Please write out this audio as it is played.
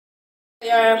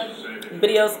Yeah,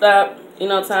 video stopped. You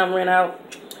know, time ran out.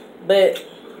 But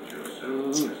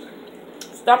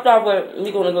stopped off with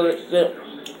me going to go get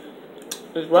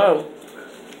this roll.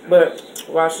 But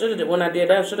well, I should have when I did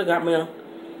that, I should have got me a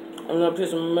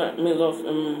piece of meatloaf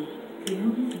and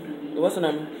what's the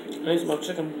name? I need some more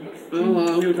chicken. You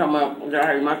were talking about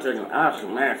I hate my chicken. I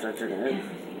smash that chicken.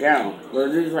 It's down.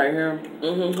 But these right here.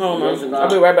 Hold on. I'll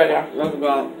be right back, y'all. Let's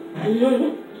go.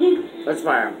 That's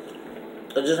fire.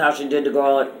 That's just how she did the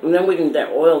garlic. And then we can, that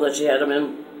oil that she had them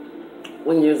in,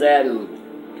 we can use that and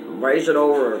braise it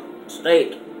over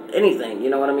steak, anything, you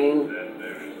know what I mean?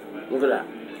 Look at that.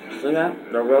 See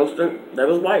that? The roaster, that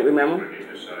was white, remember?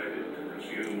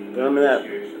 Remember that?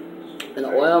 And the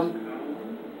oil.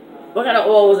 What kind of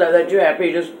oil was that you had,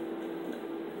 Peaches?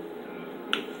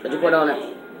 That you put on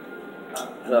it?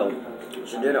 So,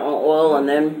 she did it on oil and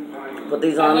then put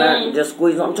these on there and just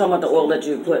squeeze them. I'm talking about the oil that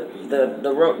you put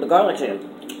the garlic in.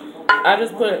 I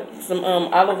just put some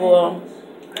olive oil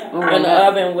in the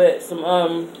oven with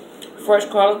some fresh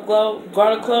garlic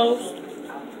cloves.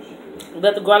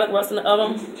 Let the garlic rest in the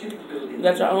oven. You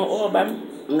got your own oil, baby.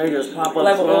 And they just pop up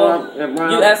flavor oil.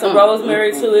 You add some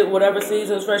rosemary to it, whatever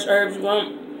seasons, fresh herbs you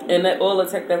want, and that oil will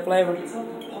take that flavor.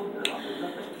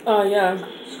 Oh yeah.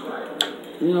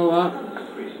 You know what?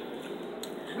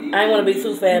 I ain't want to be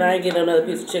too fat. I ain't getting another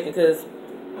piece of chicken because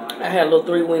I had a little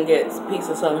 3 wingettes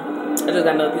pizza, so I just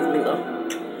got another piece of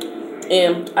meatloaf.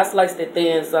 And I sliced it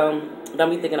thin, so don't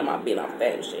be thinking about being all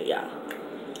fat and shit, y'all.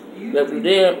 But if you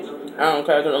did, I don't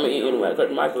care because I'm going to eat anyway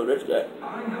because my food is good.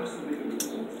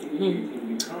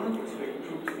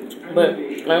 But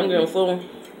I'm getting full.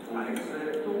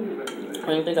 I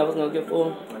didn't think I was going to get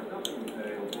full.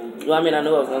 Well, I mean, I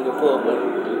knew I was going to get full, but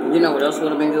you know what else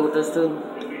would have been good with this, too?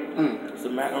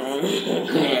 Some macaroni.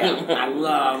 Yeah, I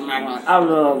love macaroni. I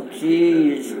love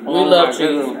cheese. We love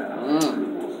cheese.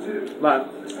 But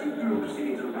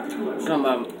some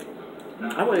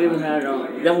I would even have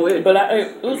devil eggs. But I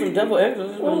ate some devil eggs.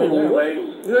 Oh, wait.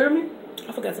 You hear me?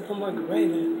 I forgot to put more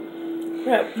gravy.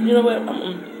 Crap. You know what?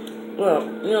 Well,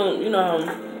 you know how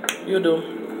you do.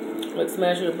 Like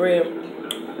smash your bread.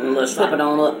 And let's chop it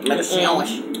on up. Make a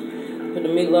sandwich. Put the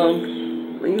meatloaf.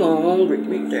 You going hungry,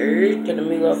 me dirty. Put the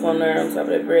meatloaf on there on top of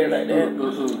that bread like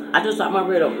that. I just chopped my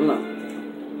bread up. Look.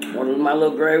 With my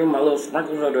little gravy, my little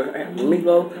sprinkles of the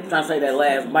meatloaf. I'm trying to say that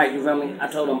last bite, you feel me? I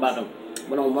told them about them.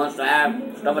 Put on one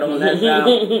side, stuff it on that side.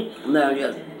 And then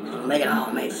just make it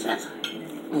all make sense.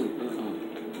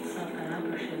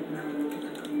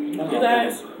 You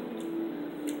guys.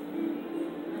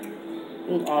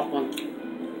 Awesome.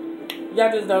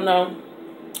 Y'all just don't know.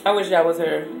 I wish y'all was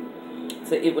here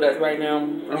to eat with us right now.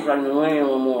 I'm starting to land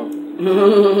one more.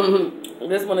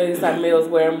 This one of these type of meals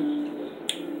where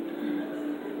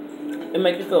it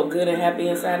make you feel good and happy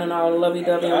inside and all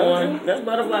lovey-dovey and warm. That's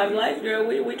butterfly life, girl.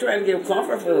 We try to give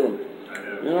comfort food.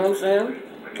 You know what I'm saying?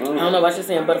 I don't know why she's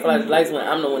saying butterfly lights when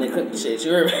I'm the one that cooked the shit.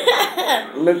 You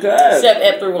remember? Because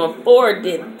Chef F314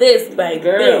 did this, baby.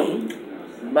 Girl,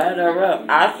 batter up.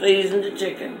 I seasoned the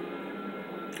chicken.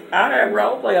 I had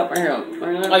role play up in here.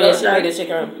 Oh yeah, she made the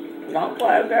chicken. Don't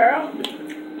play, girl.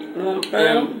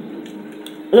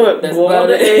 Look, that's boiled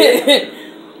the egg.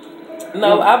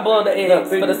 No, I boiled the eggs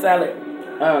for the salad.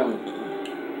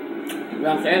 What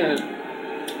I'm saying is,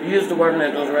 you used to working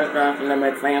at those restaurants and they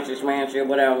make fancy smashy or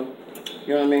whatever.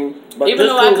 You know what I mean? But even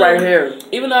this food right here,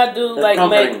 even though I do like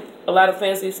make a lot of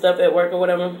fancy stuff at work or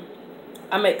whatever,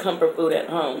 I make comfort food at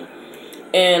home.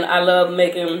 And I love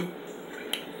making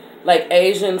like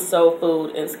Asian soul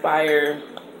food inspired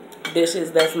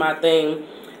dishes. That's my thing.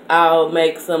 I'll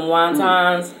make some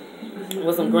wontons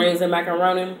with some greens and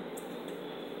macaroni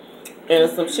and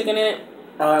some chicken in it.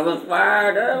 Oh, it was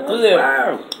fire. That was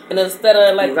fire. And instead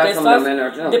of like that sauce,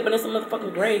 dipping in some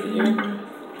motherfucking gravy here.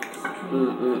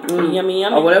 Yummy,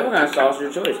 yummy. Or whatever kind of sauce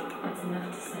your choice.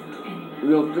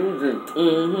 Real good.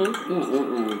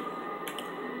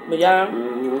 But yeah,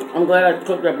 I'm glad I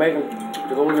cooked that bacon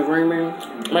to go in the green beans.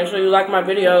 Make sure you like my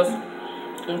videos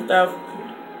and stuff.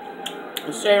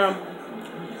 And share them.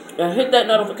 And hit that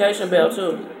notification bell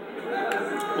too.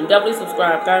 And definitely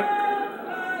subscribe, okay?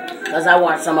 Because I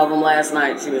watched some of them last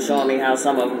night. She was showing me how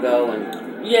some of them go.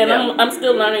 And yeah, and I'm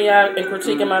still learning y'all and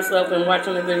critiquing myself and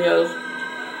watching the videos.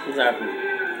 Exactly.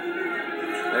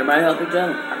 Everybody help each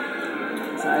other.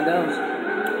 That's how it goes.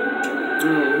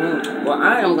 Well,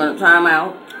 I am going to time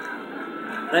out.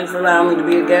 Thanks for allowing me to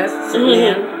be a guest. Sitting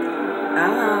in.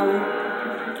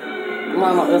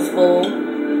 Mama is full.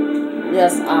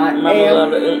 Yes, I am.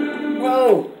 Love it.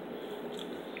 Whoa.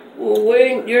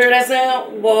 Wait, you hear that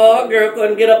sound? Boy, girl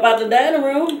couldn't get up out the dining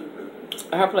room.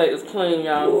 Her plate is clean,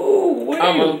 y'all. Ooh, wait.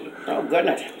 Oh,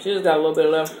 goodness. She just got a little bit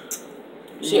left.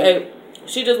 She ate.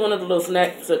 She just wanted a little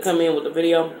snack to come in with the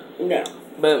video. Yeah.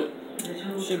 But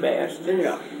she bad.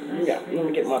 Yeah. Yeah. Let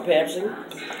me get my Pepsi.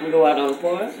 And go out on the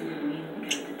porch.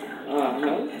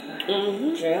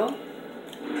 Chill.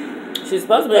 She's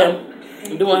supposed to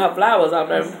be doing her flowers out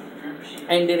there.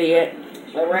 Ain't did it yet.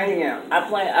 It's raining out.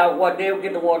 I did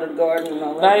get to water the garden and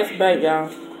all that. Nice bake, y'all.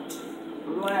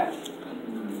 What?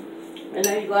 And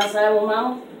then you go outside with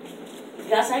Mama? You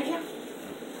got outside, Kim?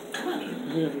 Come on.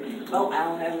 Oh, I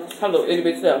don't have no. Hello, itty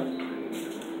bitty self.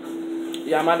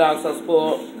 Yeah, my dog's so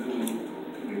spoiled.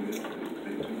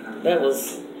 That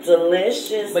was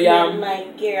delicious. But y'all, my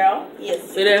girl. Yes,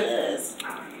 see it there? is.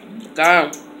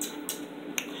 Gone.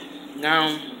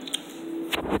 Gone.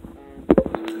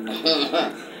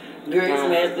 Girl,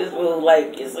 smashed this food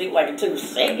like it seemed like in 2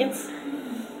 seconds.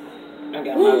 I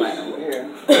got my light over here.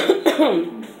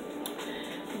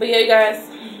 But yeah, you guys,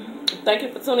 thank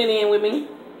you for tuning in with me.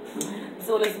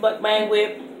 So this mukbang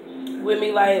with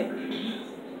me, like,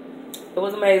 it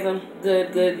was amazing.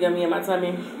 Good, yummy in my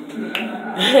tummy.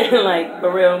 Like,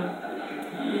 for real.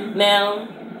 Now,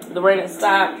 the rain has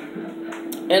stopped.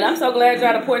 And I'm so glad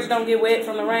y'all the porch don't get wet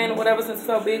from the rain or whatever, since it's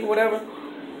so big or whatever.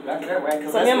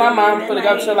 So me and my mom finna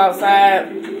go chill outside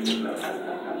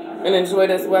and enjoy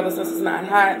this weather since it's not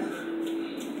hot.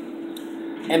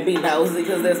 And be nosy,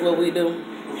 because that's what we do.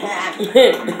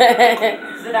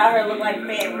 Sit out here look like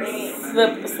fat red.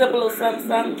 Sip a little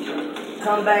something.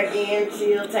 Come back in,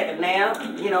 chill, take a nap.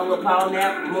 You know, a little power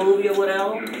nap, movie or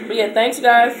whatever. But yeah, thanks you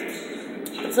guys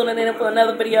for tuning in for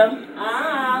another video.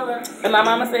 Holla. And my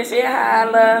mama said she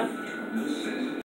holla.